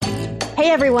Hey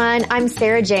everyone, I'm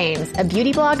Sarah James, a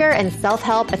beauty blogger and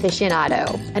self-help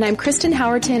aficionado. And I'm Kristen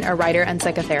Howerton, a writer and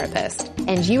psychotherapist.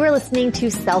 And you are listening to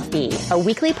Selfie, a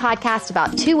weekly podcast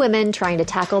about two women trying to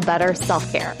tackle better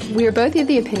self-care. We are both of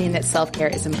the opinion that self-care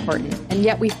is important, and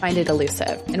yet we find it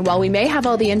elusive. And while we may have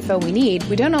all the info we need,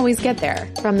 we don't always get there.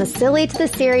 From the silly to the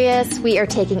serious, we are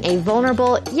taking a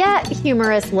vulnerable yet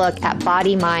humorous look at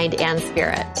body, mind, and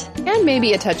spirit. And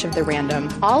maybe a touch of the random,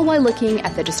 all while looking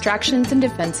at the distractions and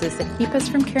defenses that keep us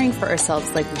from caring for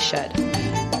ourselves like we should.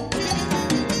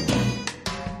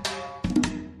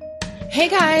 Hey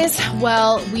guys,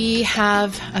 well, we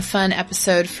have a fun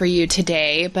episode for you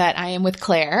today, but I am with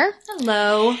Claire.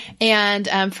 Hello.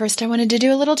 And first I wanted to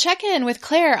do a little check-in with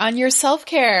Claire on your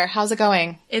self-care. How's it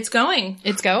going? It's going.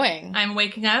 It's going. I'm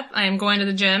waking up. I am going to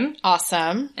the gym.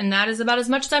 Awesome. And that is about as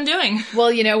much as I'm doing.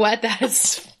 Well, you know what?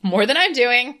 That's more than I'm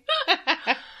doing.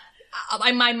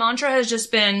 My mantra has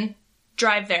just been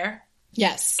drive there.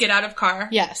 Yes. Get out of car.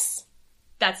 Yes.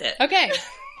 That's it. Okay.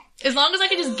 As long as I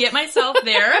can just get myself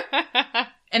there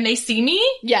and they see me,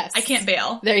 yes, I can't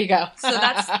bail. There you go. So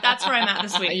that's where I'm at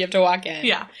this week. You have to walk in.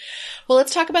 Yeah. Well,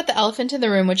 let's talk about the elephant in the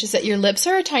room, which is that your lips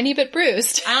are a tiny bit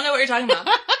bruised. I don't know what you're talking about.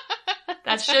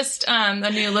 That's just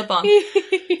a new lip balm.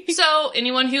 So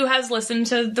anyone who has listened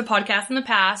to the podcast in the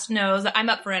past knows that I'm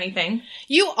up for anything.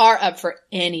 You are up for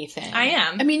anything. I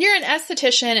am. I mean, you're an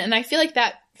esthetician, and I feel like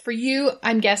that for you,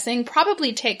 I'm guessing,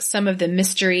 probably takes some of the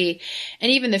mystery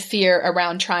and even the fear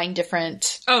around trying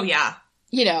different. Oh, yeah.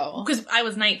 You know. Because I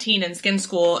was 19 in skin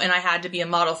school and I had to be a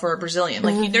model for a Brazilian.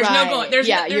 Like, there's no going, there's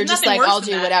you're just like, I'll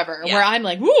do whatever. Yeah. Where I'm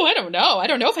like, ooh, I don't know. I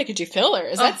don't know if I could do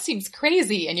fillers. That seems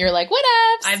crazy. And you're like, what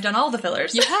else? I've done all the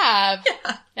fillers. You have.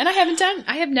 Yeah. And I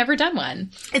have never done one.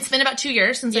 It's been about 2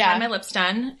 years since I had my lips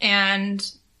done. And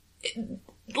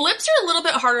lips are a little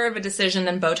bit harder of a decision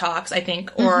than Botox, I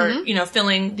think, or,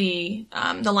 filling the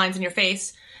lines in your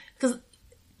face. Because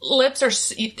lips are,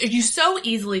 you so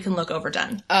easily can look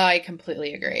overdone. I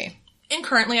completely agree. And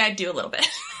currently I do a little bit.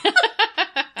 But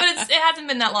it hasn't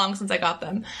been that long since I got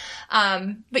them.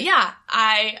 But yeah,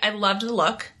 I loved the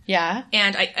look. Yeah.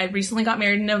 And I recently got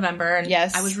married in November. And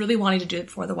yes. I was really wanting to do it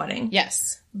before the wedding.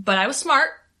 Yes. But I was smart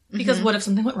because what if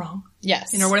something went wrong?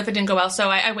 Yes. What if it didn't go well? So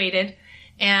I waited.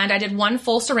 And I did one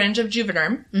full syringe of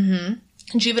Juvederm.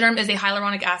 Mm-hmm. Juvederm is a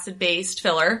hyaluronic acid-based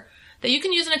filler that you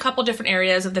can use in a couple different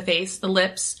areas of the face, the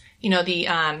lips,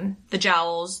 the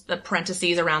jowls, the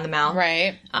parentheses around the mouth.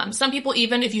 Right. Some people,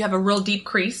 even if you have a real deep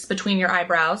crease between your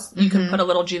eyebrows, you can put a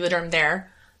little Juvederm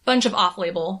there. Bunch of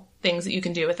off-label things that you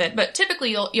can do with it. But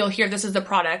typically you'll hear this is the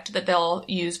product that they'll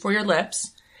use for your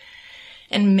lips.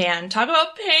 And man, talk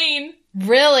about pain.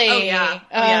 Really? Oh, yeah.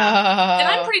 Oh, yeah. And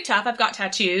I'm pretty tough. I've got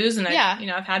tattoos and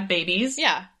I've had babies.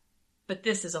 Yeah. But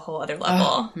this is a whole other level.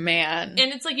 Oh, man.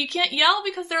 And it's like you can't yell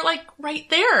because they're like right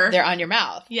there. They're on your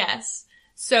mouth. Yes.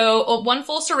 So one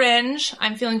full syringe.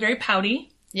 I'm feeling very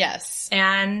pouty. Yes.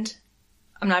 And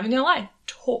I'm not even going to lie.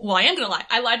 Well, I am going to lie.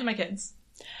 I lied to my kids.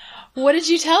 What did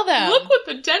you tell them? Look what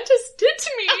the dentist did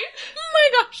to me. Oh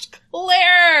my gosh,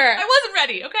 Claire. I wasn't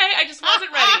ready, okay? I just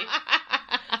wasn't ready.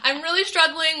 I'm really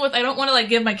struggling with, I don't want to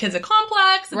give my kids a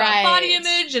complex about body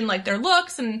image and their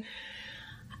looks and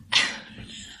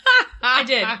I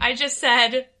did. I just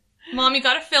said, Mommy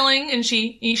got a filling and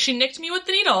she nicked me with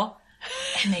the needle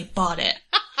and they bought it.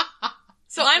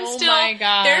 So I'm my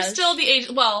gosh. They're still the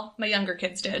age, well, my younger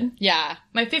kids did. Yeah.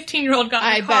 My 15-year-old got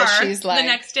in the bet car she's the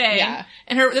next day. Yeah.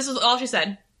 And this was all she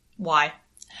said. Why?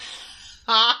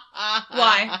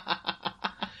 Why?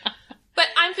 But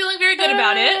I'm feeling very good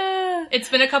about it. It's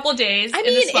been a couple of days. I mean,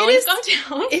 and the swelling's gone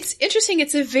down. It's interesting.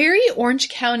 It's a very Orange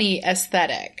County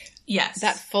aesthetic. Yes.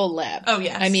 That full lip. Oh,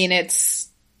 yes. I mean, it's.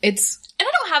 And I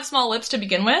don't have small lips to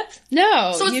begin with.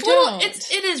 No, so you don't.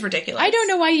 It is ridiculous. I don't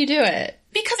know why you do it.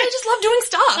 Because I just love doing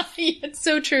stuff. It's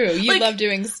so true. You love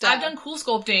doing stuff. I've done cool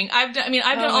sculpting. I've done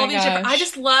all these different, I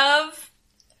just love,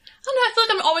 I don't know, I feel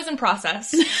like I'm always in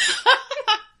process.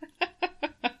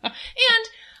 And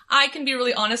I can be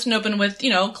really honest and open with,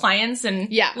 clients and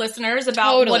listeners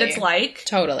about what it's like.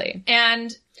 Totally.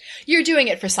 And you're doing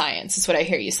it for science, is what I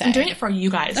hear you say. I'm doing it for you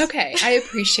guys. Okay, I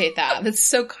appreciate that. That's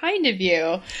so kind of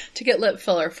you to get lip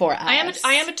filler for us. I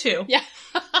am a 2. Yeah.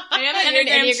 I am an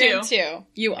Enneagram 2.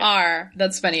 You are.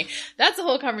 That's funny. That's a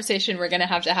whole conversation we're going to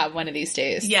have one of these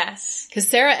days. Yes. Because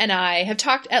Sarah and I have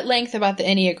talked at length about the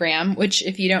Enneagram, which,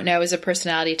 if you don't know, is a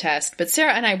personality test. But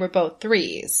Sarah and I were both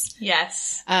 3s.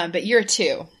 Yes. But you're a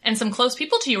 2. And some close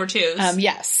people to you are 2s.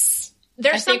 Yes.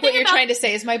 I think what you're trying to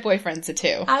say is my boyfriend's a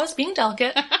 2. I was being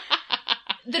delicate.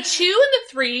 The 2 and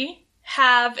the 3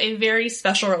 have a very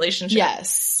special relationship.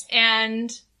 Yes.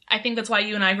 And I think that's why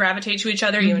you and I gravitate to each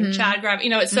other. You and Chad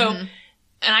gravitate. So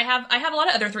And I have a lot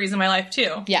of other 3s in my life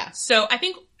too. Yeah. So I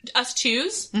think us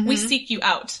 2s, we seek you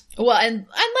out. Well, and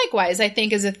likewise, I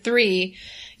think as a 3,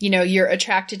 you're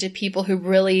attracted to people who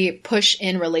really push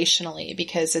in relationally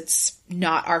because it's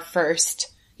not our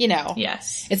first,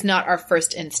 Yes. It's not our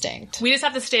first instinct. We just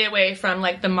have to stay away from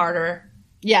like the martyr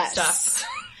stuff.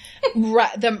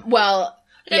 Right.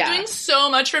 They're doing so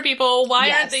much for people. Why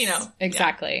aren't they,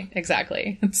 Exactly. Yeah.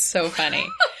 Exactly. It's so funny.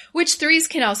 Which 3s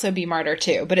can also be martyr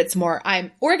too, but it's more,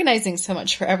 I'm organizing so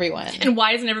much for everyone. And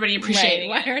why isn't everybody appreciating it?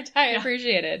 Why aren't I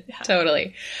appreciated? Yeah.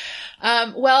 Totally.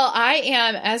 Well, I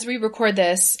am, as we record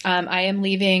this, I am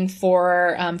leaving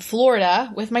for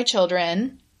Florida with my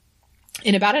children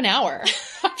in about an hour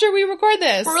after we record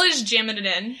this. We're really just jamming it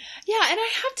in. Yeah, and I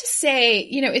have to say,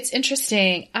 it's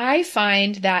interesting. I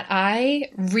find that I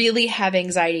really have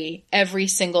anxiety every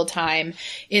single time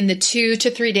in the 2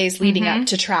 to 3 days leading up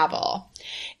to travel.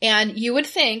 And you would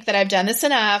think that I've done this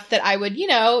enough that I would,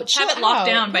 chill have it locked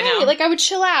down by now. Like I would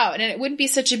chill out and it wouldn't be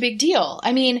such a big deal.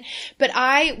 I mean, but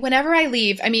whenever I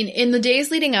leave, in the days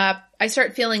leading up, I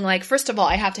start feeling like, first of all,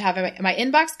 I have to have my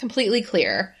inbox completely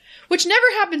clear, which never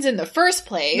happens in the first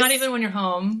place. Not even when you're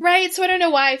home. Right. So I don't know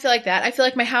why I feel like that. I feel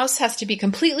like my house has to be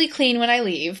completely clean when I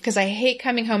leave because I hate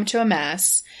coming home to a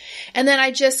mess. And then I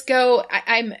just go,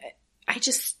 I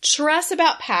just stress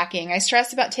about packing. I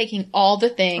stress about taking all the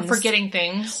things. Or forgetting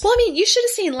things. Well, you should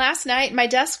have seen last night. My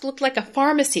desk looked like a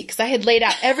pharmacy because I had laid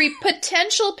out every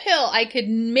potential pill I could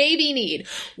maybe need.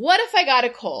 What if I got a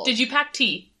cold? Did you pack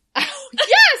tea?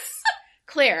 Yes!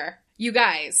 Claire, you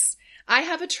guys, I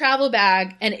have a travel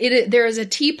bag and there is a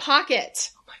tea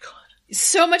pocket. Oh my God.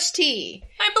 So much tea.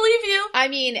 I believe you.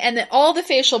 And then all the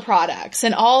facial products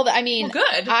and all the, well,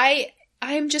 good.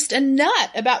 I'm just a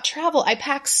nut about travel. I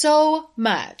pack so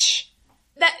much.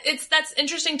 That's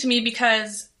interesting to me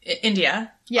because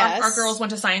India. Yes. Our girls went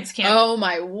to science camp. Oh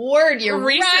my word, you're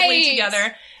recently right.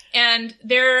 together. And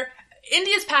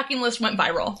India's packing list went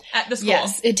viral at the school.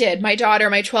 Yes, it did. My daughter,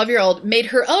 my 12-year-old, made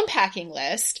her own packing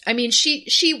list.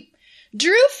 She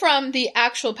drew from the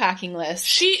actual packing list.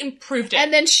 She improved it.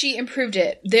 And then she improved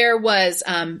it. There was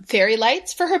fairy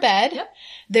lights for her bed. Yep.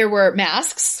 There were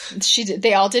masks.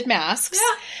 They all did masks.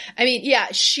 Yeah.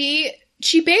 She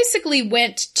basically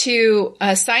went to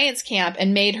a science camp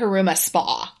and made her room a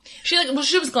spa. She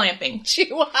was glamping.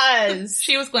 She was.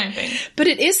 She was glamping. But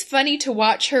it is funny to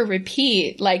watch her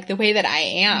repeat, like, the way that I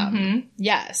am. Mm-hmm.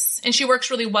 Yes. And she works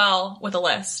really well with a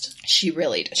list. She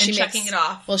really does. And checking it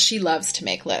off. Well, she loves to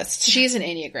make lists. She's an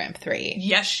Enneagram 3.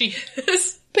 Yes, she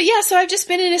is. But yeah, so I've just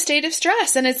been in a state of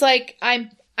stress. And it's like,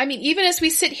 even as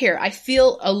we sit here, I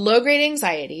feel a low-grade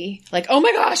anxiety. Like, oh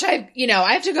my gosh, I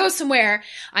have to go somewhere.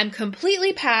 I'm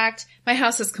completely packed. My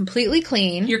house is completely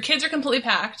clean. Your kids are completely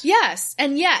packed. Yes.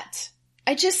 And yet,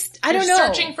 I don't know. You're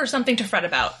searching for something to fret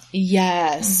about.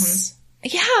 Yes.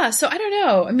 Mm-hmm. Yeah. So I don't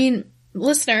know.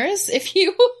 Listeners, if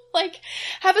you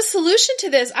have a solution to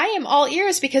this, I am all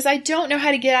ears because I don't know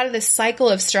how to get out of this cycle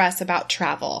of stress about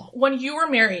travel. When you were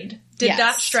married, did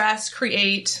that stress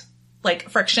create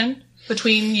friction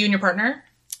between you and your partner?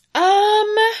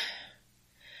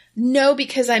 No,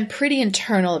 because I'm pretty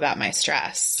internal about my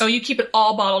stress. Oh, you keep it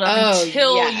all bottled up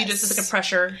until you just, it's like a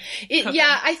pressure cooker.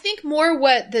 Yeah, I think more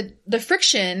what the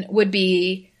friction would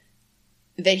be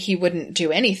that he wouldn't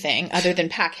do anything other than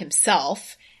pack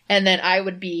himself. And then I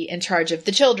would be in charge of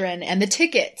the children and the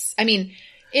tickets.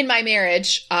 In my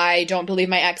marriage, I don't believe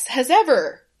my ex has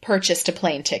ever purchased a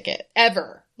plane ticket.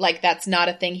 Ever. That's not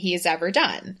a thing he has ever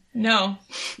done. No.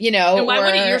 And why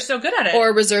wouldn't you? You're so good at it.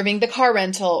 Or reserving the car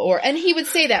rental and he would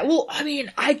say that. Well, I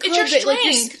could. It's your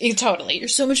strength. Totally. You're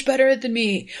so much better at it than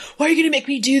me. Why are you going to make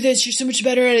me do this? You're so much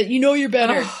better at it. You're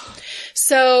better. Oh.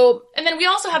 So. And then we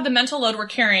also have the mental load we're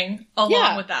carrying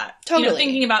along with that. Totally.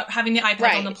 Thinking about having the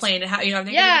iPad on the plane and how, they're going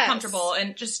to be comfortable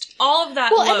and just all of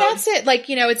that load. And that's it.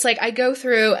 It's like I go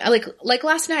through, like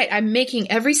last night, I'm making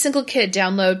every single kid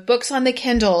download books on the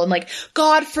Kindle and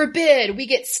God forbid we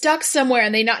get stuck somewhere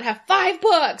and they not have 5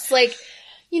 books.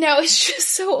 It's just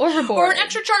so overboard. Or an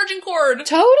extra charging cord.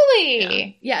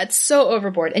 Totally. Yeah, it's so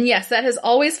overboard. And yes, that has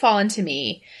always fallen to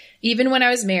me. Even when I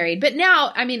was married. But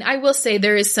now, I will say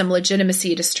there is some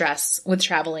legitimacy to stress with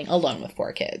traveling alone with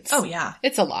 4 kids. Oh, yeah.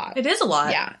 It's a lot. It is a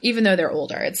lot. Yeah. Even though they're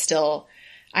older, it's still,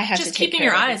 I have to take care of keeping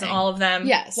your eyes on all of them.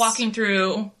 Yes. Walking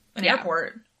through an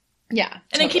airport. Yeah.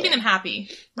 And then keeping them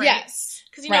happy. Right? Yes.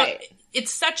 Because,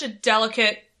 it's such a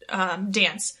delicate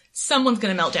dance. Someone's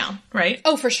going to melt down, right?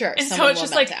 Oh, for sure. And so it's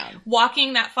just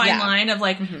walking that fine line of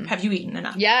have you eaten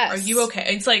enough? Yes. Are you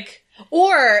okay? It's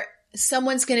or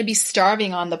someone's going to be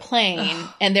starving on the plane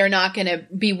and they're not going to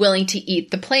be willing to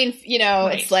eat the plane.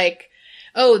 Right. It's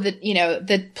oh,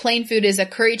 the plain food is a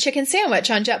curry chicken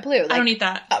sandwich on JetBlue. Like, I don't eat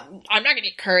that. I'm not going to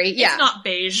eat curry. Yeah. It's not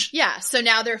beige. Yeah. So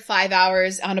now they're 5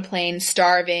 hours on a plane,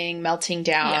 starving, melting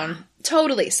down. Yeah.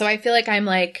 Totally. So I feel like I'm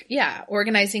like,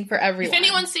 organizing for everyone. If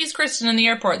anyone sees Kristen in the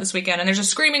airport this weekend and there's a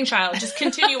screaming child, just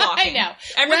continue walking. I know.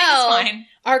 Everything's fine.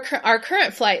 Our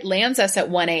current flight lands us at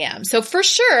 1 a.m. So for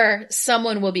sure,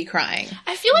 someone will be crying.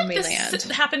 I feel like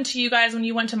this happened to you guys when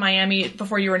you went to Miami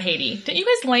before you were in Haiti. Didn't you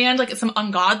guys land like at some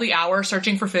ungodly hour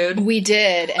searching for food? We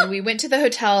did. And we went to the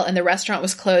hotel and the restaurant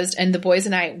was closed and the boys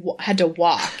and I had to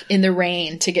walk in the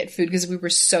rain to get food because we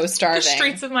were so starving. The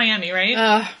streets of Miami,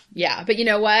 right? Yeah. But you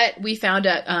know what? We found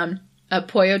a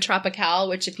Pollo Tropical,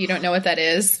 which if you don't know what that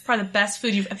is. Probably the best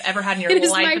food you've ever had in your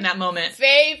life in that moment.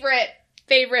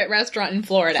 Favorite restaurant in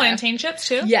Florida. Plantain chips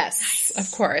too? Yes, nice.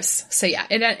 Of course. So yeah,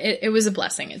 it was a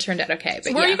blessing. It turned out okay. But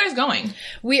so where are you guys going?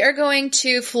 We are going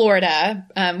to Florida,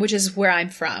 which is where I'm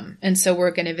from. And so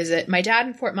we're going to visit my dad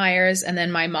in Fort Myers and then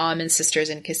my mom and sisters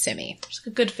in Kissimmee. Just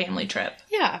a good family trip.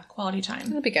 Yeah. Quality time.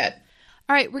 It'll be good.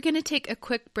 All right, we're going to take a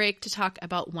quick break to talk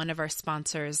about one of our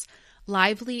sponsors.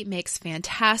 Lively makes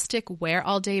fantastic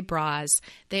wear-all-day bras.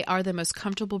 They are the most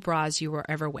comfortable bras you will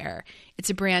ever wear.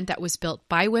 It's a brand that was built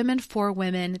by women for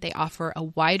women. They offer a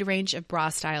wide range of bra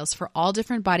styles for all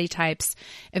different body types,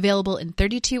 available in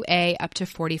 32A up to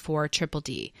 44 triple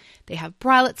D. They have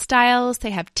bralette styles. They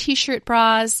have t-shirt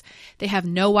bras. They have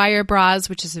no-wire bras,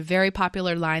 which is a very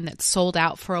popular line that's sold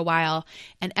out for a while.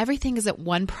 And everything is at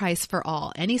one price for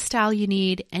all. Any style you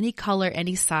need, any color,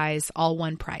 any size, all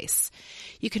one price.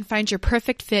 You can find your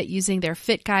perfect fit using their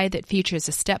fit guide that features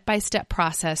a step-by-step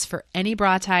process for any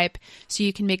bra type so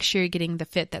you can make sure you're getting the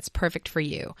fit that's perfect for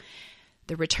you.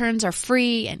 The returns are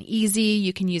free and easy.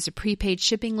 You can use a prepaid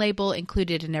shipping label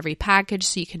included in every package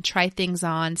so you can try things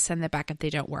on, send them back if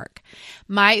they don't work.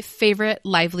 My favorite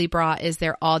Lively bra is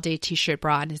their all-day t-shirt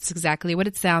bra, and it's exactly what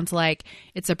it sounds like.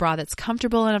 It's a bra that's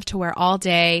comfortable enough to wear all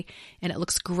day, and it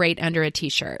looks great under a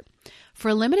t-shirt. For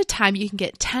a limited time, you can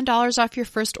get $10 off your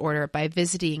first order by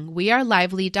visiting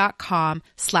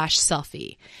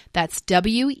wearelively.com/selfie. That's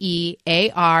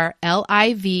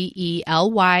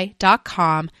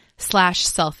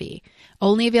wearlively.com/selfie.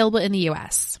 Only available in the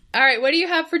U.S. All right, what do you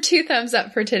have for 2 thumbs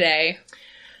up for today?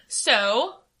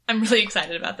 So, I'm really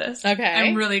excited about this. Okay.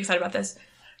 I'm really excited about this.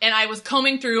 And I was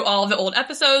combing through all of the old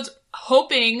episodes,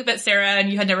 hoping that Sarah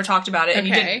and you had never talked about it. And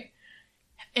you didn't.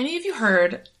 Any of you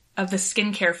heard of the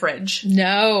skincare fridge?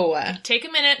 No. Take a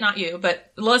minute, not you,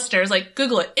 but listeners,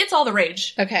 Google it. It's all the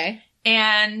rage. Okay.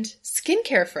 And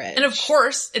skincare fridge. And of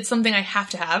course, it's something I have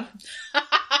to have.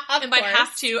 And by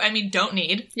have to, I mean don't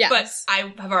need. Yes. But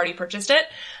I have already purchased it.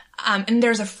 And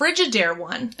there's a Frigidaire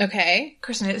one. Okay.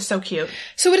 Kristen, it is so cute.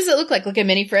 So what does it look like? Like a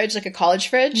mini fridge? Like a college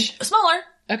fridge? Smaller.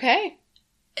 Okay.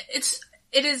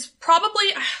 It is probably,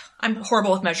 I'm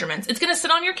horrible with measurements. It's going to sit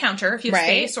on your counter if you have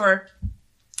space or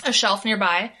a shelf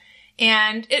nearby.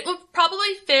 And it would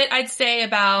probably fit, I'd say,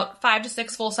 about 5 to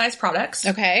 6 full-size products.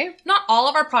 Okay. Not all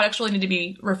of our products really need to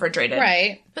be refrigerated.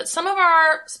 Right. But some of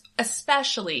our,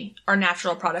 especially our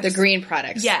natural products. The green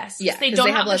products. Yes. Yeah, because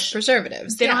they have less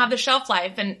preservatives. They don't have the shelf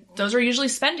life, and those are usually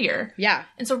spendier. Yeah.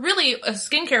 And so really, a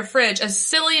skincare fridge, as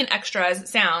silly and extra as it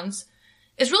sounds,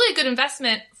 is really a good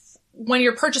investment when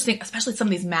you're purchasing, especially some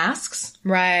of these masks.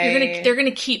 Right. They're gonna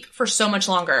keep for so much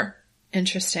longer.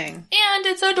 Interesting. And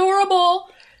it's adorable.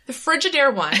 The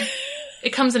Frigidaire one, it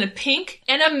comes in a pink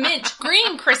and a mint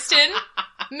green, Kristen.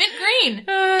 Mint green.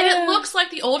 And it looks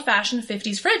like the old-fashioned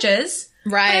 50s fridges.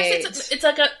 Right. But it's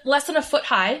like less than a foot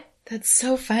high. That's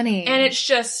so funny. And it's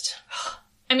just,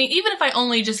 I mean, even if I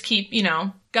only just keep,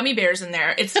 gummy bears in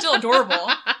there, it's still adorable.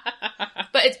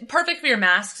 But it's perfect for your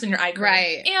masks and your eye cream.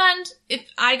 Right. And if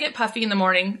I get puffy in the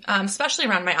morning, especially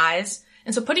around my eyes,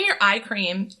 and so putting your eye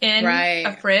cream in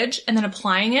a fridge and then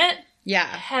applying it,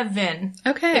 heaven.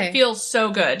 Okay. It feels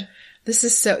so good. This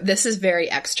is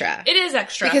very extra. It is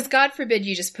extra. Because God forbid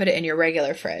you just put it in your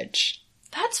regular fridge.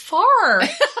 That's far.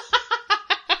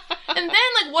 And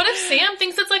then, what if Sam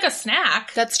thinks it's like a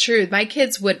snack? That's true. My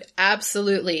kids would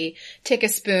absolutely take a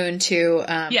spoon to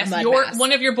yes, a mud mask.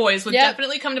 One of your boys would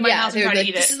definitely come to my house and try to eat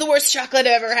it. This is the worst chocolate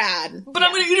I've ever had. But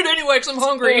I'm going to eat it anyway because I'm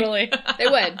hungry. Totally. They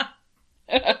would.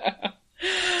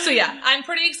 So I'm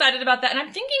pretty excited about that. And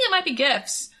I'm thinking it might be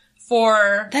gifts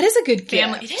for that is a good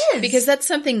family. gift. It is. Because that's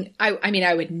something,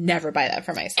 I would never buy that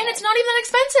for myself. And it's not even that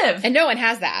expensive. And no one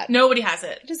has that. Nobody has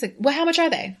it. Well, how much are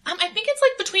they? I think it's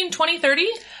between 20, 30,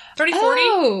 30, 40.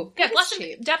 Oh, yeah,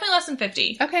 definitely less than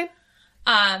 50. Okay.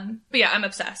 But yeah, I'm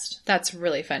obsessed. That's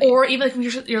really funny. Or even when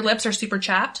your lips are super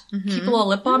chapped, keep a little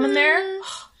lip balm in there.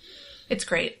 It's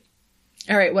great.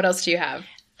 All right, what else do you have?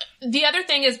 The other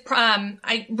thing is,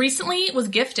 I recently was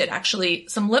gifted, actually,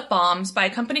 some lip balms by a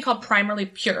company called Primarily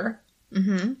Pure.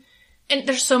 Mm-hmm. And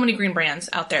there's so many green brands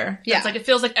out there. Yeah. It's like, it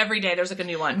feels like every day there's like a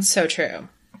new one. So true.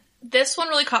 This one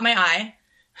really caught my eye.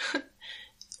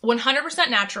 100%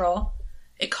 natural.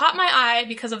 It caught my eye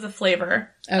because of the flavor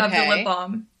of the lip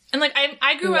balm. And like,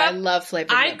 I grew up. I love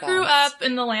flavored lip balms. I grew up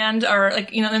in the land, or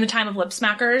like, you know, in the time of lip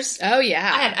smackers. Oh,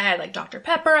 yeah. I had like Dr.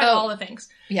 Pepper, I had all the things.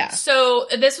 Yeah. So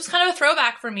this was kind of a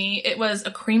throwback for me. It was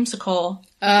a creamsicle lip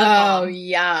Oh, balm.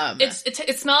 yum.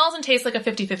 It smells and tastes like a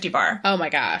 50-50 bar. Oh my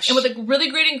gosh. And with like really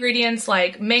great ingredients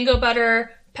like mango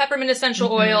butter, peppermint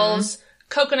essential oils,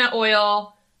 coconut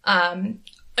oil,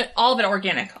 all of it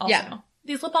organic also. Yeah.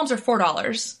 These lip balms are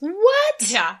 $4. What?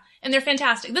 Yeah. And they're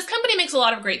fantastic. This company makes a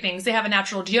lot of great things. They have a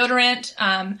natural deodorant,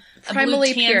 a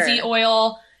Primarily blue tansy Pure.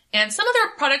 oil, and some of their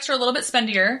products are a little bit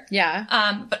spendier. Yeah.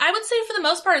 But I would say for the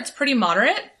most part, it's pretty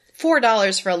moderate.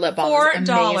 $4 for a lip balm is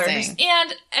 $4. amazing.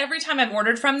 And every time I've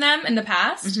ordered from them in the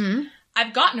past,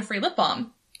 I've gotten a free lip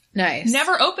balm. Nice.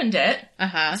 Never opened it.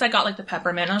 Uh-huh. So I got like the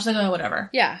peppermint. I was like, oh, whatever.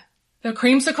 Yeah. The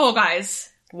creamsicle,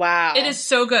 guys. Wow. It is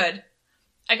so good.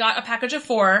 I got a package of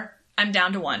 4. I'm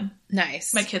down to 1.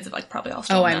 Nice. My kids have like probably all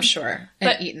stolen Oh, I'm them. sure.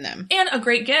 But- And eaten them. And a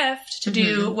great gift to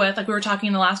do with, like we were talking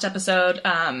in the last episode,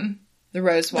 The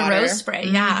rose water. the rose spray.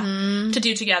 Yeah. To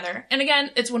do together. And again,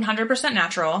 it's 100%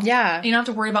 natural. Yeah. You don't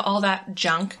have to worry about all that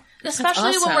junk.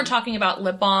 Especially when we're awesome. talking about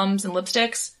lip balms and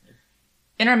lipsticks.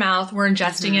 In our mouth, we're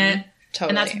ingesting it. Totally.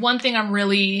 And that's one thing I'm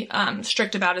really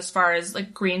strict about as far as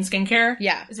like green skincare.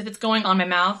 Yeah. Is if it's going on my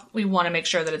mouth, we want to make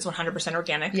sure that it's 100%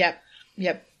 organic.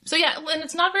 Yep. So yeah, and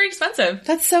it's not very expensive.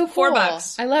 That's so cool.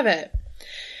 $4. I love it.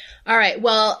 All right.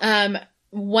 Well,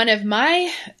 one of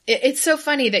my, it's so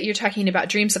funny that you're talking about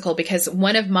Dreamsicle because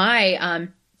one of my,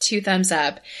 2 thumbs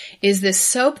up is this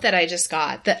soap that I just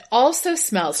got that also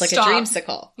smells like Stop. a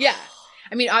Dreamsicle. Yeah.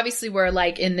 I mean, obviously we're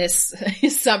like in this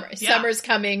summer's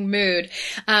coming mood.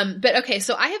 But okay,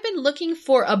 so I have been looking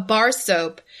for a bar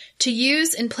soap to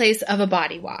use in place of a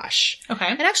body wash. Okay.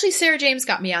 And actually Sarah James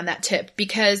got me on that tip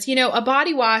because, you know, a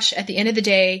body wash at the end of the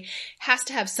day has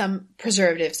to have some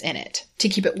preservatives in it to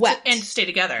keep it wet. And to stay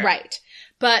together. Right.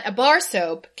 But a bar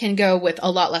soap can go with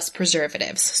a lot less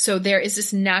preservatives. So there is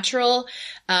this natural,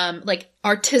 like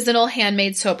artisanal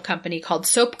handmade soap company called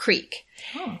Soap Creek.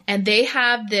 Oh. And they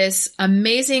have this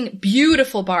amazing,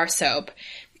 beautiful bar soap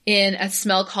in a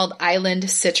smell called Island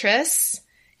Citrus.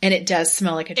 And it does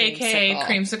smell like a dreamsicle. AKA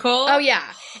creamsicle. Oh yeah.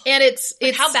 And it's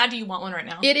how bad do you want one right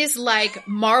now? it is like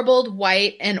marbled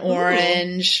white and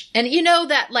orange. And you know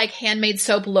that like handmade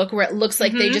soap look where it looks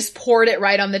like they just poured it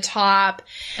right on the top.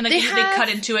 And like they cut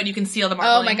into it and you can see all the Oh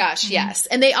marbling. my gosh, yes.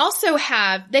 And they also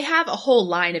have a whole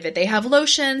line of it. They have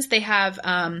lotions, they have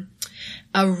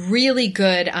a really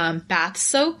good bath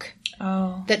soak.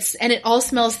 Oh. And it all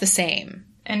smells the same.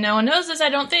 And no one knows this, I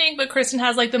don't think, but Kristen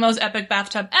has like the most epic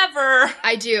bathtub ever.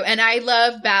 I do, and I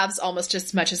love baths almost just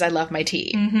as much as I love my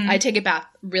tea. I take a bath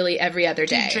really every other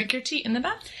day. Do you drink your tea in the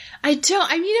bath? I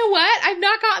don't. You know what? I've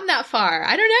not gotten that far.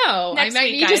 I don't know. Next I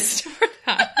might week, need guys. to start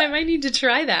that. I might need to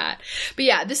try that. But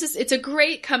yeah, it's a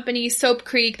great company, Soap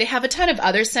Creek. They have a ton of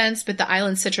other scents, but the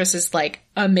Island Citrus is like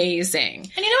amazing.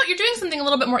 And you know what? You're doing something a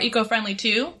little bit more eco-friendly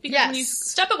too. Because when you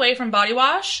Yes. step away from body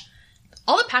wash,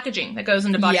 all the packaging that goes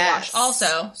into body Yes. wash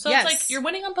also. So Yes. it's like you're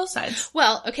winning on both sides.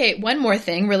 Well, okay, one more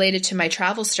thing related to my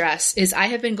travel stress is I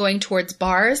have been going towards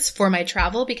bars for my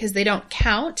travel because they don't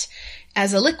count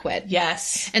as a liquid.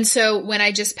 Yes. And so when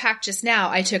I just packed just now,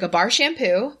 I took a bar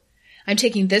shampoo, I'm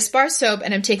taking this bar soap,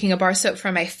 and I'm taking a bar soap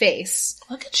for my face.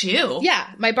 Look at you. Yeah,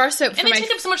 my bar soap for And they my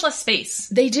take up so much less space.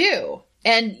 They do.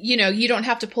 And, you know, you don't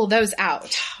have to pull those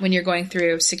out when you're going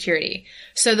through security.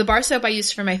 So the bar soap I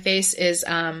use for my face is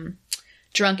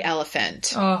Drunk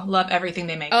Elephant. Oh, love everything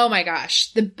they make. Oh my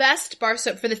gosh. The best bar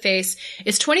soap for the face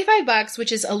is $25,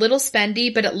 which is a little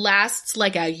spendy, but it lasts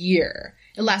like a year.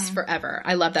 It lasts forever.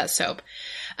 I love that soap.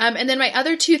 And then my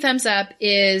other 2 thumbs up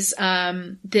is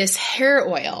this hair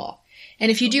oil.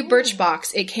 And if you do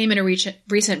Birchbox, it came in a recent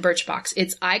Birchbox.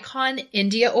 It's Icon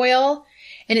India Oil.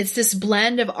 And it's this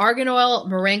blend of argan oil,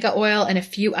 moringa oil, and a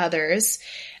few others.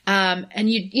 And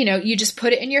you just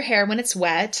put it in your hair when it's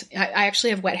wet. I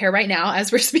actually have wet hair right now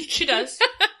as we're speaking. She does.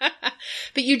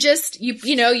 But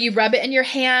you rub it in your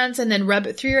hands and then rub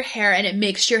it through your hair, and it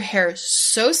makes your hair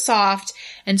so soft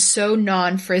and so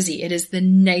non-frizzy. It is the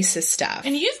nicest stuff.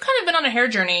 And you've kind of been on a hair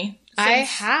journey. I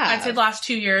have. I'd say the last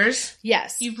 2 years.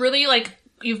 Yes. You've really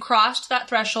you've crossed that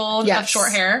threshold Yes. of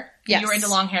short hair. Yes. You're into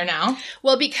long hair now.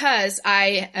 Well, because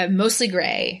I am mostly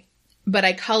gray, but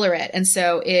I color it. And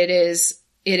so it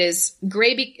is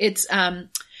gray. It's,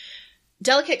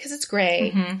 delicate because it's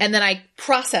gray, and then I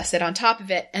process it on top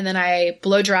of it, and then I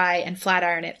blow dry and flat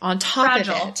iron it on top of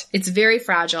it. It's very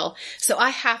fragile. So I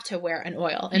have to wear an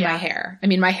oil in my hair. I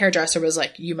mean, my hairdresser was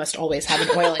like, you must always have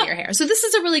an oil in your hair. So this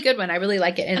is a really good one. I really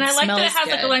like it. And I like that it has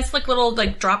like a nice like little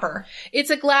like dropper. It's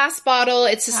a glass bottle.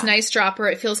 It's this nice dropper.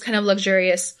 It feels kind of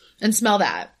luxurious. And smell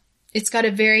that. It's got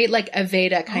a very like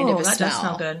Aveda kind of a smell. That does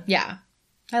smell good. Yeah.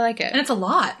 I like it. And it's a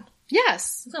lot.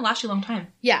 Yes. It's going to last you a long time.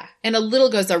 Yeah. And a little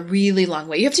goes a really long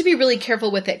way. You have to be really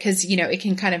careful with it because, you know, it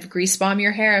can kind of grease bomb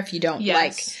your hair if you don't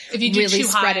if you do really too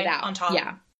spread high it out. On top.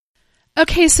 Yeah.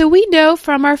 Okay, so we know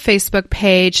from our Facebook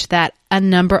page that a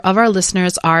number of our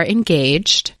listeners are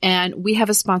engaged, and we have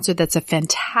a sponsor that's a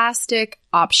fantastic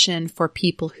option for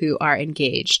people who are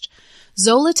engaged.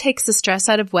 Zola takes the stress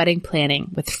out of wedding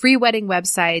planning with free wedding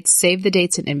websites, save the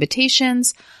dates and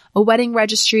invitations, a wedding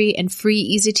registry, and free,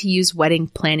 easy-to-use wedding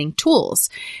planning tools.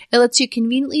 It lets you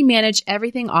conveniently manage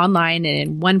everything online and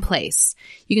in one place.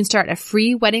 You can start a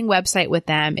free wedding website with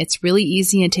them. It's really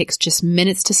easy and takes just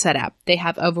minutes to set up. They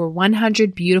have over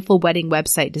 100 beautiful wedding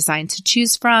website designs to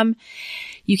choose from.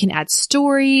 You can add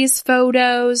stories,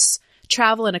 photos,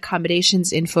 travel and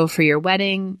accommodations info for your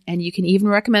wedding, and you can even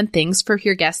recommend things for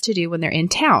your guests to do when they're in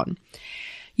town.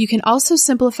 You can also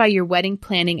simplify your wedding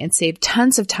planning and save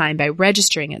tons of time by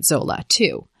registering at Zola,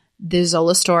 too. The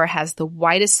Zola store has the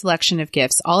widest selection of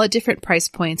gifts, all at different price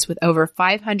points with over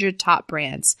 500 top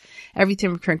brands.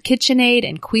 Everything from KitchenAid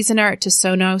and Cuisinart to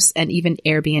Sonos and even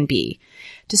Airbnb.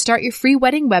 To start your free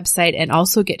wedding website and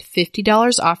also get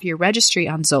 $50 off your registry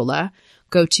on Zola,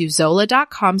 go to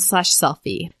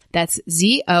zola.com/selfie. That's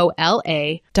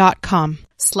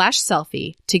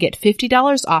ZOLA.com/selfie to get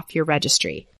 $50 off your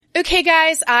registry. Okay,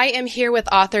 guys, I am here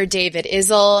with author David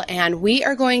Izzle, and we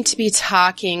are going to be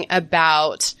talking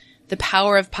about the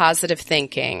power of positive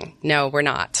thinking. No, we're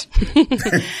not.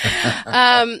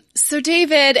 So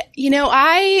David, you know,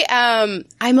 I'm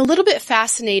a little bit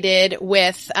fascinated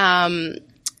with,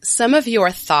 some of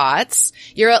your thoughts.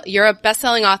 You're a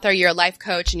best-selling author, you're a life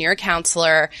coach, and you're a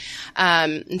counselor.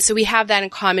 And so we have that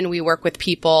in common. We work with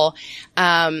people.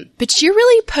 But you're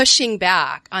really pushing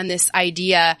back on this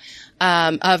idea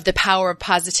of the power of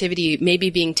positivity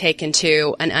maybe being taken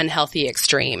to an unhealthy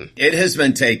extreme. It has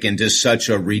been taken to such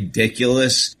a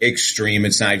ridiculous extreme.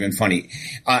 It's not even funny.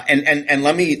 And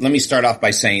let me start off by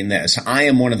saying this. I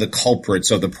am one of the culprits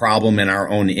of the problem in our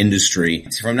own industry.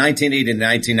 From 1980 to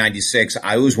 1996,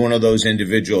 I was one of those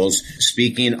individuals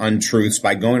speaking untruths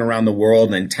by going around the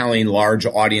world and telling large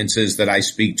audiences that I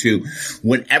speak to,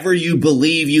 whatever you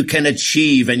believe you can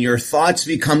achieve, and your thoughts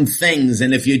become things.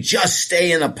 And if you just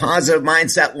stay in a positive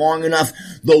mindset long enough,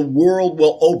 the world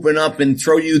will open up and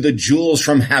throw you the jewels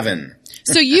from heaven.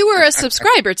 So you were a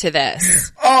subscriber to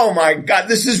this. Oh my God.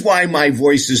 This is why my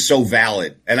voice is so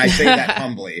valid. And I say that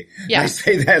humbly. Yeah. I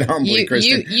say that humbly,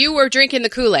 Kristen. You were drinking the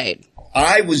Kool-Aid.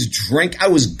 I was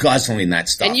guzzling that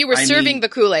stuff. And you were serving the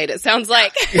Kool-Aid, it sounds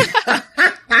like.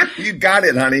 You got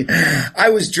it, honey. I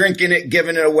was drinking it,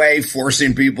 giving it away,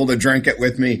 forcing people to drink it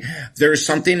with me. There's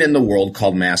something in the world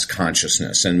called mass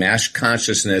consciousness. And mass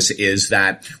consciousness is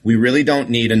that we really don't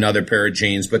need another pair of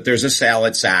jeans, but there's a sale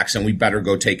at Saks and we better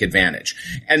go take advantage.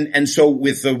 And so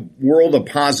with the world of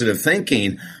positive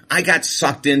thinking, I got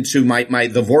sucked into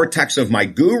the vortex of my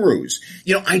gurus.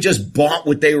 You know, I just bought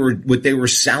what they were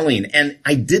selling, and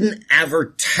I didn't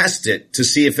ever test it to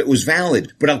see if it was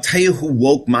valid. But I'll tell you who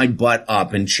woke my butt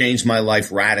up and changed my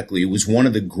life radically. It was one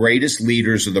of the greatest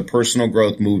leaders of the personal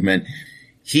growth movement.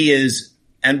 He is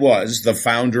and was the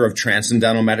founder of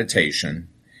Transcendental Meditation.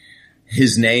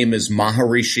 His name is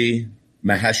Maharishi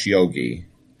Mahesh Yogi.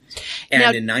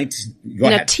 And now,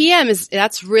 TM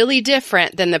that's really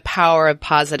different than the power of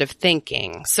positive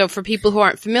thinking. So for people who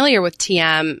aren't familiar with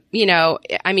TM, you know,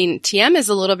 I mean, TM is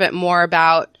a little bit more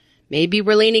about maybe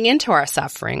we're leaning into our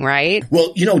suffering, right?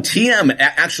 Well, you know, TM,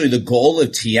 actually the goal of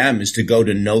TM is to go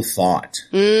to no thought.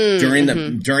 During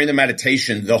the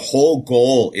meditation, the whole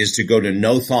goal is to go to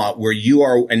no thought, where you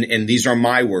are, and these are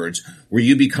my words, where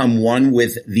you become one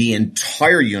with the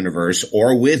entire universe,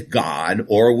 or with God,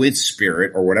 or with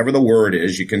spirit, or whatever the word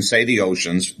is. You can say the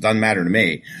oceans, doesn't matter to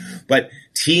me. But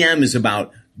TM is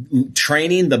about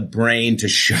training the brain to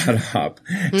shut up.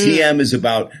 TM is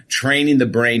about training the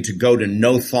brain to go to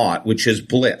no thought, which is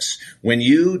bliss. When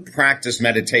you practice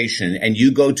meditation and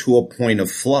you go to a point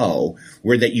of flow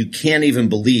where that you can't even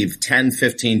believe 10,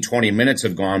 15, 20 minutes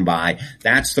have gone by,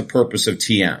 that's the purpose of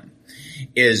TM,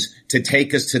 is to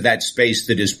take us to that space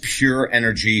that is pure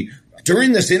energy,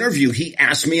 during this interview, he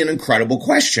asked me an incredible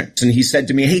question. And he said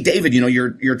to me, hey, David,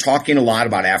 you're talking a lot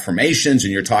about affirmations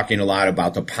and you're talking a lot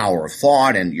about the power of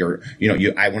thought. And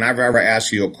whenever I ever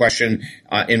ask you a question,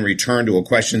 in return to a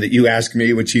question that you ask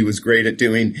me, which he was great at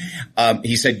doing,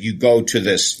 he said, you go to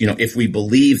this, if we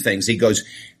believe things, he goes,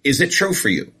 is it true for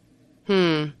you?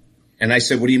 And I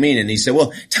said, what do you mean? And he said,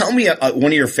 well, tell me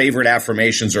one of your favorite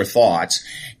affirmations or thoughts.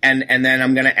 And then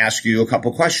I'm going to ask you a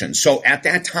couple questions. So at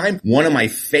that time, one of my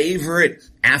favorite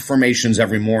affirmations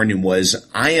every morning was,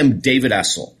 I am David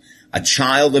Essel, a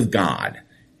child of God,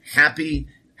 happy,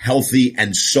 healthy,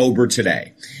 and sober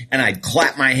today. And I'd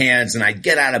clap my hands and I'd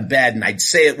get out of bed and I'd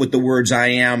say it with the words I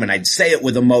am and I'd say it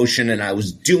with emotion. And I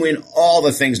was doing all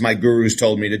the things my gurus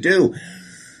told me to do.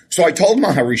 So I told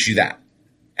Maharishi that.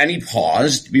 And he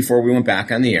paused before we went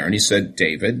back on the air and he said,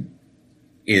 David,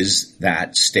 is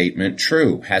that statement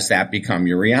true? Has that become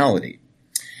your reality?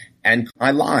 And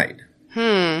I lied.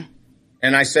 And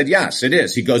I said, yes, it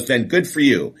is. He goes, then good for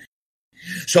you.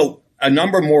 So a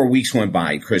number more weeks went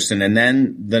by, Kristen, and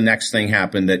then the next thing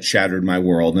happened that shattered my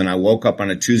world. And I woke up on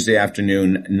a Tuesday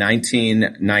afternoon,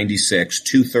 1996,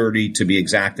 2:30 to be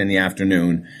exact in the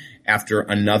afternoon, after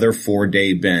another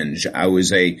 4-day binge. I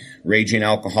was a raging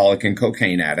alcoholic and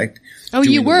cocaine addict. Oh,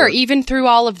 you were, even through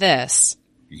all of this?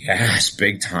 Yes,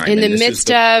 big time. In the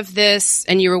midst of this,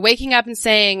 and you were waking up and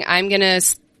saying, I'm going to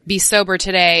be sober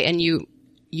today, and you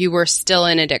were still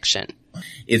in addiction.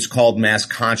 It's called mass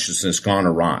consciousness gone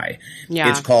awry.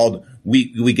 Yeah. It's called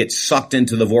we get sucked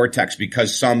into the vortex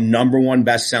because some #1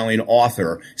 best-selling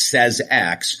author says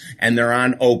X and they're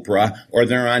on Oprah or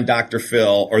they're on Dr.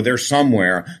 Phil or they're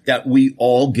somewhere, that we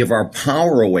all give our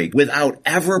power away without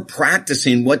ever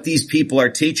practicing what these people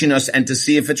are teaching us and to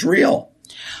see if it's real.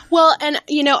 Well, and,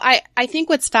 I think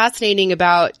what's fascinating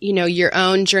about, your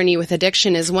own journey with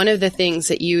addiction is one of the things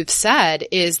that you've said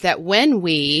is that when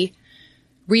we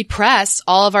repress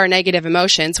all of our negative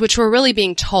emotions, which we're really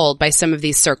being told by some of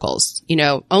these circles,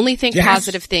 only think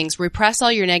positive things, repress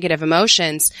all your negative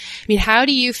emotions. I mean, how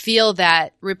do you feel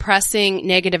that repressing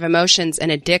negative emotions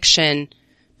and addiction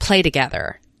play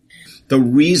together? The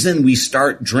reason we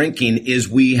start drinking is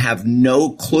we have no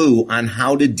clue on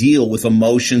how to deal with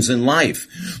emotions in life,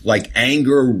 like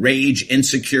anger, rage,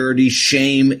 insecurity,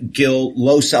 shame, guilt,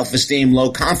 low self-esteem,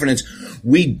 low confidence.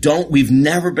 We've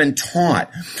never been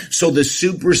taught. So the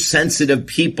super sensitive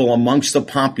people amongst the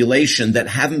population that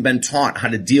haven't been taught how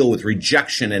to deal with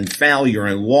rejection and failure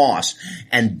and loss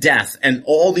and death and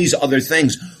all these other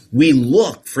things, we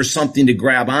look for something to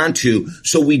grab onto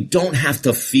so we don't have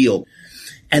to feel.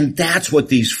 And that's what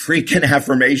these freaking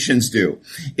affirmations do,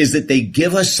 is that they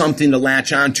give us something to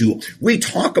latch onto. We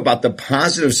talk about the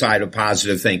positive side of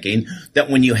positive thinking, that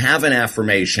when you have an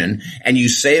affirmation and you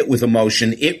say it with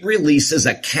emotion, it releases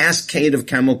a cascade of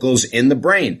chemicals in the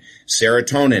brain,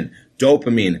 serotonin,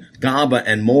 dopamine, GABA,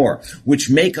 and more, which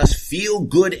make us feel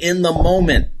good in the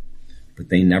moment, but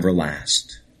they never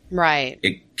last. Right.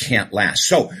 It can't last.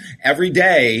 So every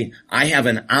day I have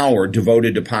an hour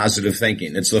devoted to positive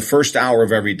thinking. It's the first hour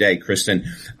of every day, Kristen.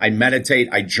 I meditate,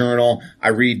 I journal, I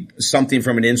read something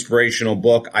from an inspirational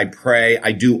book, I pray,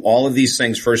 I do all of these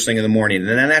things first thing in the morning. And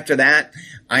then after that,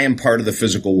 I am part of the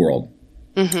physical world.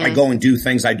 I go and do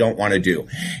things I don't want to do.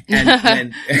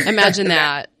 And imagine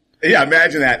that. Yeah,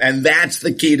 imagine that. And that's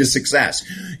the key to success,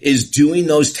 is doing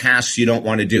those tasks you don't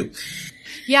want to do.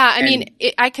 Yeah,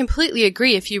 I completely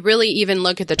agree. If you really even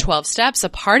look at the 12 steps, a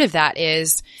part of that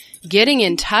is getting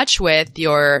in touch with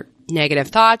your negative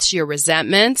thoughts, your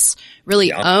resentments,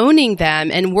 really owning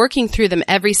them and working through them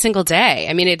every single day.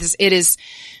 I mean, it is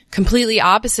completely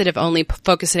opposite of only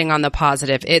focusing on the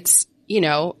positive. It's,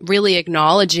 really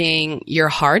acknowledging your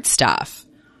hard stuff.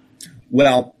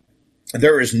 Well,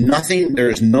 there is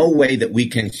no way that we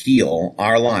can heal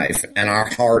our life and our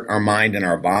heart, our mind, and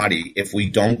our body if we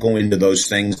don't go into those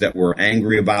things that we're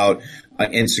angry about,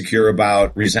 insecure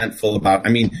about, resentful about. I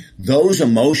mean, those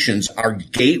emotions are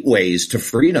gateways to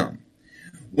freedom.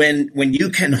 When you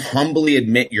can humbly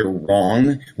admit you're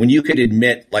wrong, when you can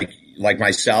admit, like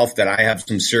myself, that I have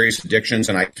some serious addictions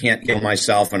and I can't heal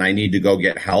myself and I need to go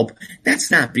get help,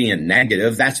 that's not being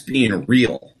negative. That's being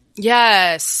real.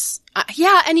 Yes.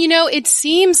 Yeah. And it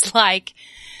seems like,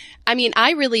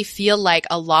 I really feel like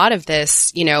a lot of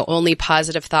this, only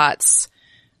positive thoughts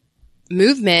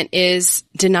movement is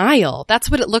denial. That's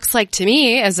what it looks like to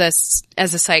me as a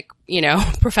psych,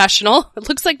 professional. It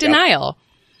looks like denial.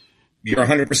 You're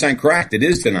 100% correct. It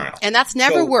is denial. And that's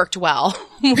never worked well.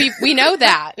 We know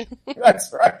that.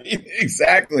 That's right.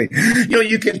 Exactly.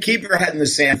 You can keep your head in the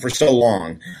sand for so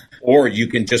long, or you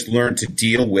can just learn to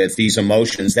deal with these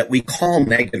emotions that we call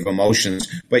negative emotions.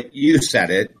 But you said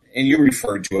it, and you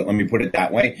referred to it, let me put it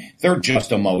that way, they're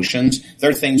just emotions.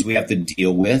 They're things we have to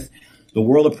deal with. The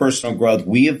world of personal growth,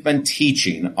 we have been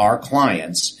teaching our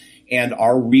clients and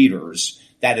our readers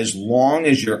that as long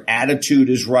as your attitude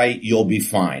is right, you'll be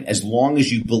fine. As long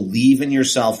as you believe in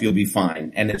yourself, you'll be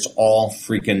fine. And it's all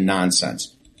freaking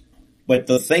nonsense. But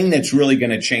the thing that's really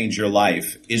going to change your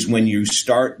life is when you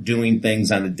start doing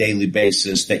things on a daily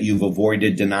basis that you've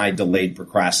avoided, denied, delayed,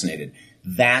 procrastinated.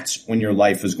 That's when your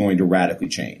life is going to radically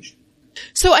change.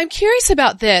 So I'm curious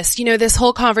about this, this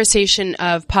whole conversation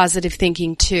of positive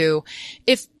thinking too.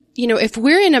 If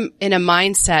we're in a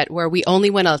mindset where we only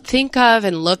want to think of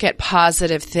and look at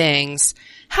positive things,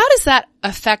 how does that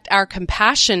affect our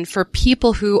compassion for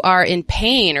people who are in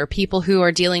pain or people who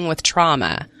are dealing with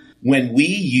trauma? When we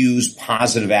use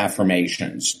positive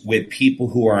affirmations with people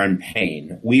who are in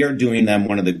pain, we are doing them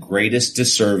one of the greatest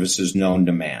disservices known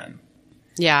to man.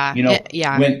 Yeah.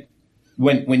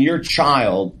 When your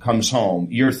child comes home,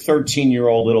 your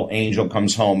 13-year-old little angel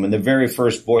comes home, and the very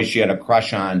first boy she had a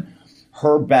crush on,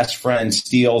 her best friend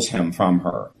steals him from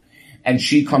her. And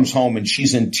she comes home and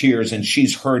she's in tears and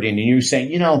she's hurting. And you're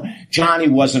saying, Johnny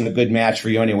wasn't a good match for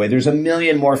you anyway. There's a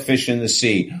million more fish in the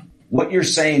sea. What you're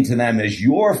saying to them is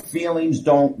your feelings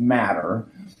don't matter.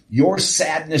 Your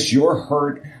sadness, your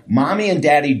hurt, mommy and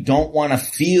daddy don't want to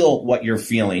feel what you're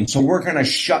feeling. So we're going to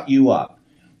shut you up.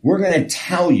 We're going to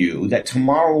tell you that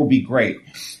tomorrow will be great.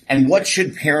 And what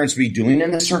should parents be doing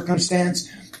in this circumstance?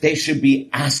 They should be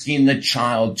asking the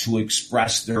child to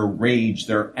express their rage,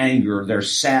 their anger, their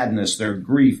sadness, their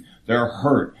grief, their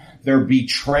hurt, their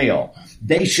betrayal.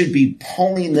 They should be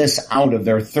pulling this out of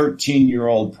their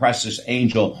 13-year-old precious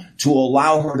angel to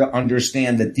allow her to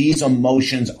understand that these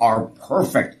emotions are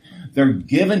perfect. They're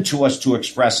given to us to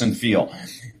express and feel.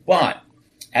 But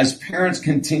as parents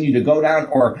continue to go down,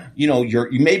 or,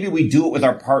 maybe we do it with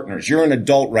our partners. You're an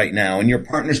adult right now and your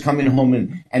partner's coming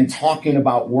home and talking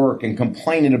about work and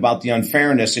complaining about the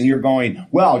unfairness. And you're going,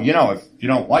 well, if you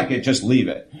don't like it, just leave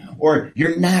it. Or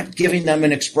you're not giving them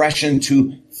an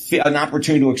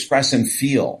opportunity to express and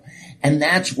feel. And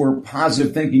that's where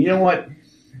positive thinking,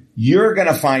 you're going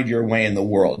to find your way in the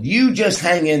world. You just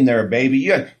hang in there,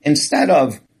 baby. Instead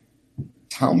of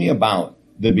tell me about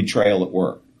the betrayal at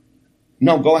work.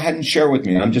 No, go ahead and share with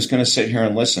me. I'm just going to sit here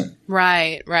and listen.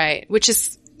 Right. Which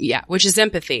is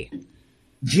empathy.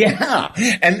 Yeah.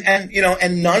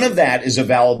 And none of that is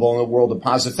available in the world of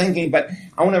positive thinking. But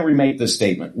I want to remake this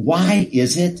statement. Why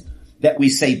is it that we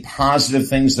say positive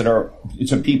things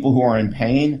to people who are in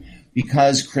pain?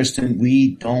 Because, Kristen,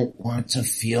 we don't want to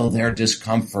feel their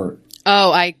discomfort.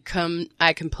 Oh, I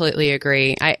completely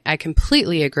agree. I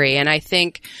completely agree. And I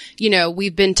think,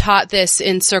 we've been taught this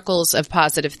in circles of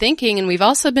positive thinking, and we've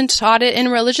also been taught it in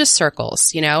religious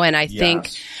circles, and I think,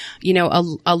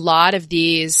 a lot of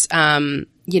these,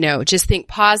 just think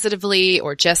positively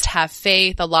or just have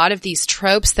faith. A lot of these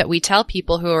tropes that we tell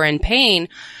people who are in pain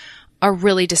are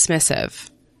really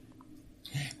dismissive.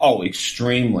 Oh,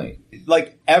 extremely.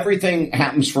 Like everything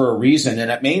happens for a reason,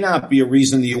 and it may not be a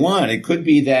reason that you want. It could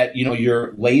be that,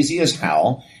 you're lazy as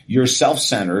hell, you're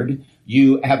self-centered,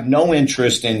 you have no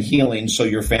interest in healing so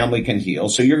your family can heal.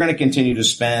 So you're going to continue to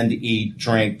spend, eat,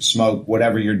 drink, smoke,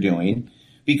 whatever you're doing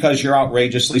because you're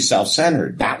outrageously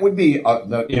self-centered. That would be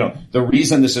the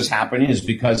reason this is happening is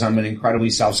because I'm an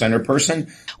incredibly self-centered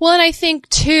person. Well, and I think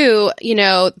too,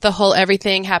 the whole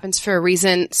everything happens for a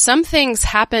reason. Some things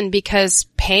happen because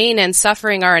pain and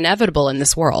suffering are inevitable in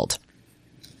this world.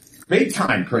 Big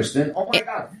time, Kristen. Oh my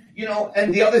God.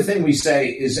 And the other thing we say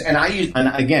is, and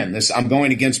again, I'm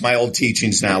going against my old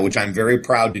teachings now, which I'm very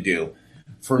proud to do.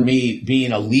 For me,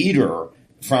 being a leader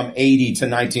from 80 to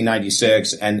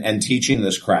 1996 and teaching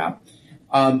this crap.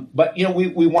 But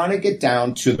we want to get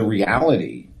down to the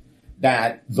reality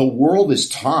that the world is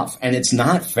tough and it's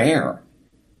not fair.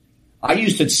 I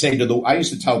used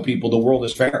to tell people the world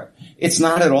is fair. It's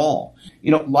not at all.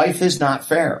 Life is not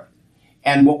fair.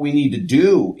 And what we need to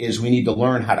do is we need to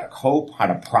learn how to cope, how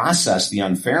to process the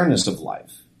unfairness of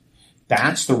life.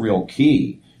 That's the real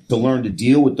key, to learn to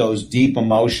deal with those deep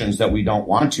emotions that we don't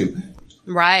want to.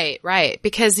 Right.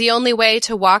 Because the only way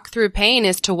to walk through pain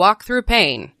is to walk through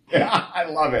pain. Yeah, I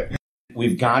love it.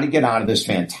 We've got to get out of this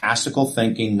fantastical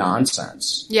thinking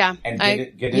nonsense. Yeah. And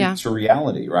get into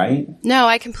reality, right? No,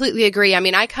 I completely agree. I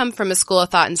mean, I come from a school of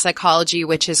thought in psychology,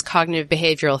 which is cognitive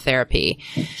behavioral therapy.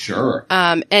 Sure.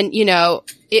 And,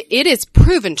 it is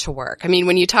proven to work. I mean,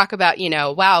 when you talk about,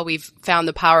 wow, we've found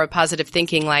the power of positive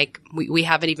thinking, like we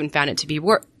haven't even found it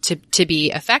to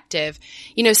be effective.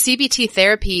 CBT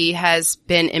therapy has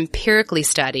been empirically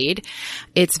studied.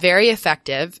 It's very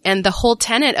effective. And the whole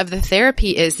tenet of the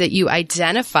therapy is that you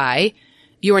identify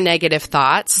your negative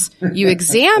thoughts, you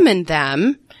examine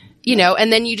them, you know,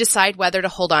 and then you decide whether to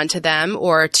hold on to them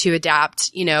or to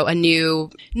adapt, you know, a new,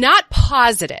 not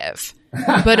positive,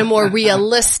 but a more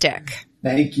realistic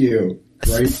Thank you.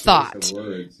 Great thought.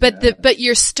 words. But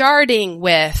you're starting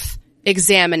with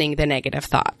examining the negative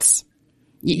thoughts.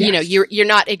 You know, you're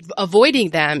not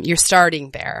avoiding them. You're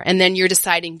starting there. And then you're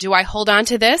deciding, do I hold on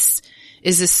to this?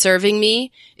 Is this serving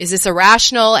me? Is this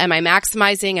irrational? Am I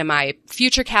maximizing? Am I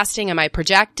future casting? Am I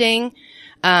projecting?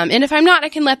 And if I'm not, I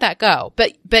can let that go.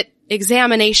 But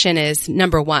examination is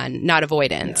number one, not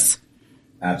avoidance.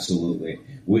 Yeah, absolutely.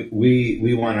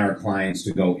 We want our clients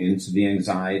to go into the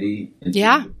anxiety, into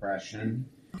the depression.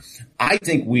 I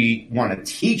think we want to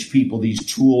teach people these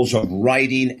tools of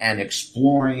writing and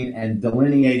exploring and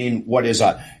delineating what is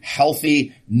a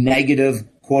healthy, negative,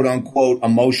 quote unquote,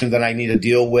 emotion that I need to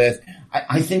deal with.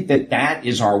 I think that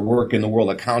is our work in the world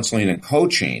of counseling and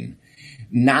coaching,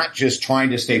 not just trying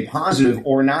to stay positive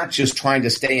or not just trying to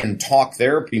stay in talk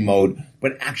therapy mode,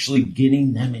 but actually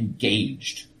getting them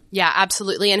engaged. Yeah,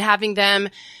 absolutely. And having them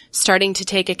starting to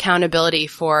take accountability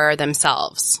for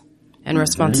themselves and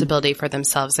responsibility for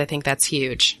themselves. I think that's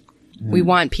huge. We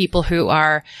want people who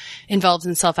are involved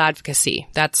in self-advocacy.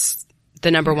 That's the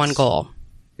number one goal.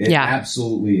 It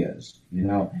absolutely is, you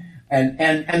know.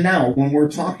 And now when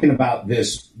we're talking about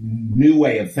this new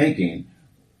way of thinking,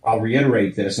 I'll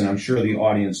reiterate this, and I'm sure the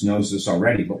audience knows this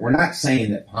already, but we're not saying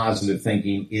that positive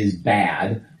thinking is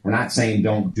bad. We're not saying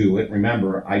don't do it.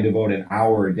 Remember, I devote an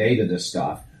hour a day to this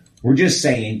stuff. We're just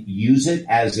saying use it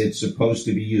as it's supposed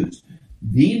to be used.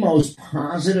 The most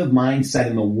positive mindset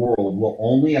in the world will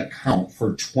only account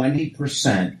for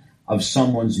 20% of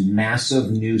someone's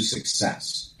massive new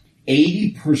success.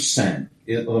 80%,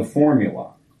 the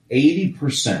formula,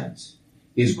 80%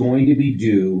 is going to be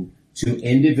due to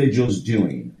individuals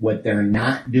doing what they're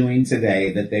not doing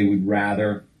today that they would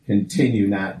rather continue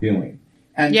not doing.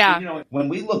 And, you know, when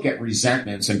we look at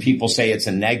resentments and people say it's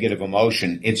a negative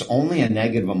emotion, it's only a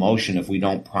negative emotion if we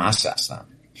don't process them.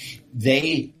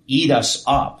 They eat us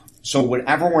up. So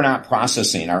whatever we're not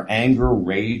processing, our anger,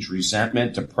 rage,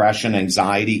 resentment, depression,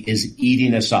 anxiety is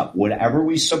eating us up. Whatever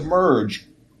we submerge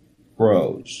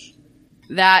grows.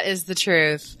 That is the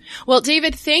truth. Well,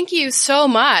 David, thank you so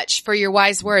much for your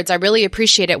wise words. I really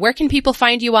appreciate it. Where can people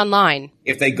find you online?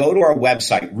 If they go to our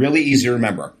website, really easy to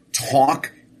remember,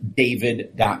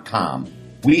 talkdavid.com.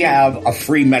 We have a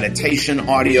free meditation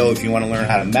audio if you want to learn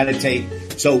how to meditate.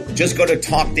 So just go to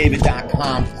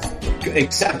talkdavid.com.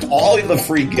 Accept all of the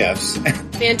free gifts.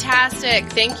 Fantastic.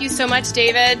 Thank you so much,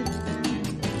 David.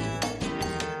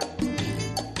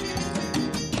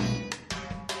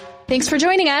 Thanks for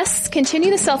joining us.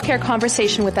 Continue the self-care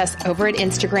conversation with us over at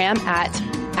Instagram at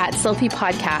Selfie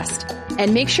Podcast.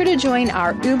 And make sure to join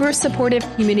our uber supportive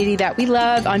community that we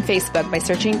love on Facebook by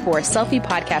searching for Selfie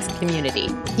Podcast Community.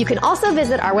 You can also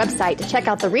visit our website to check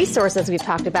out the resources we've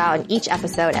talked about in each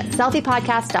episode at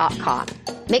selfiepodcast.com.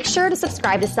 Make sure to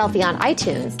subscribe to Selfie on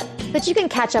iTunes so that you can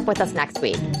catch up with us next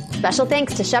week. Special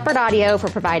thanks to Shepherd Audio for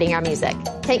providing our music.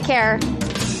 Take care.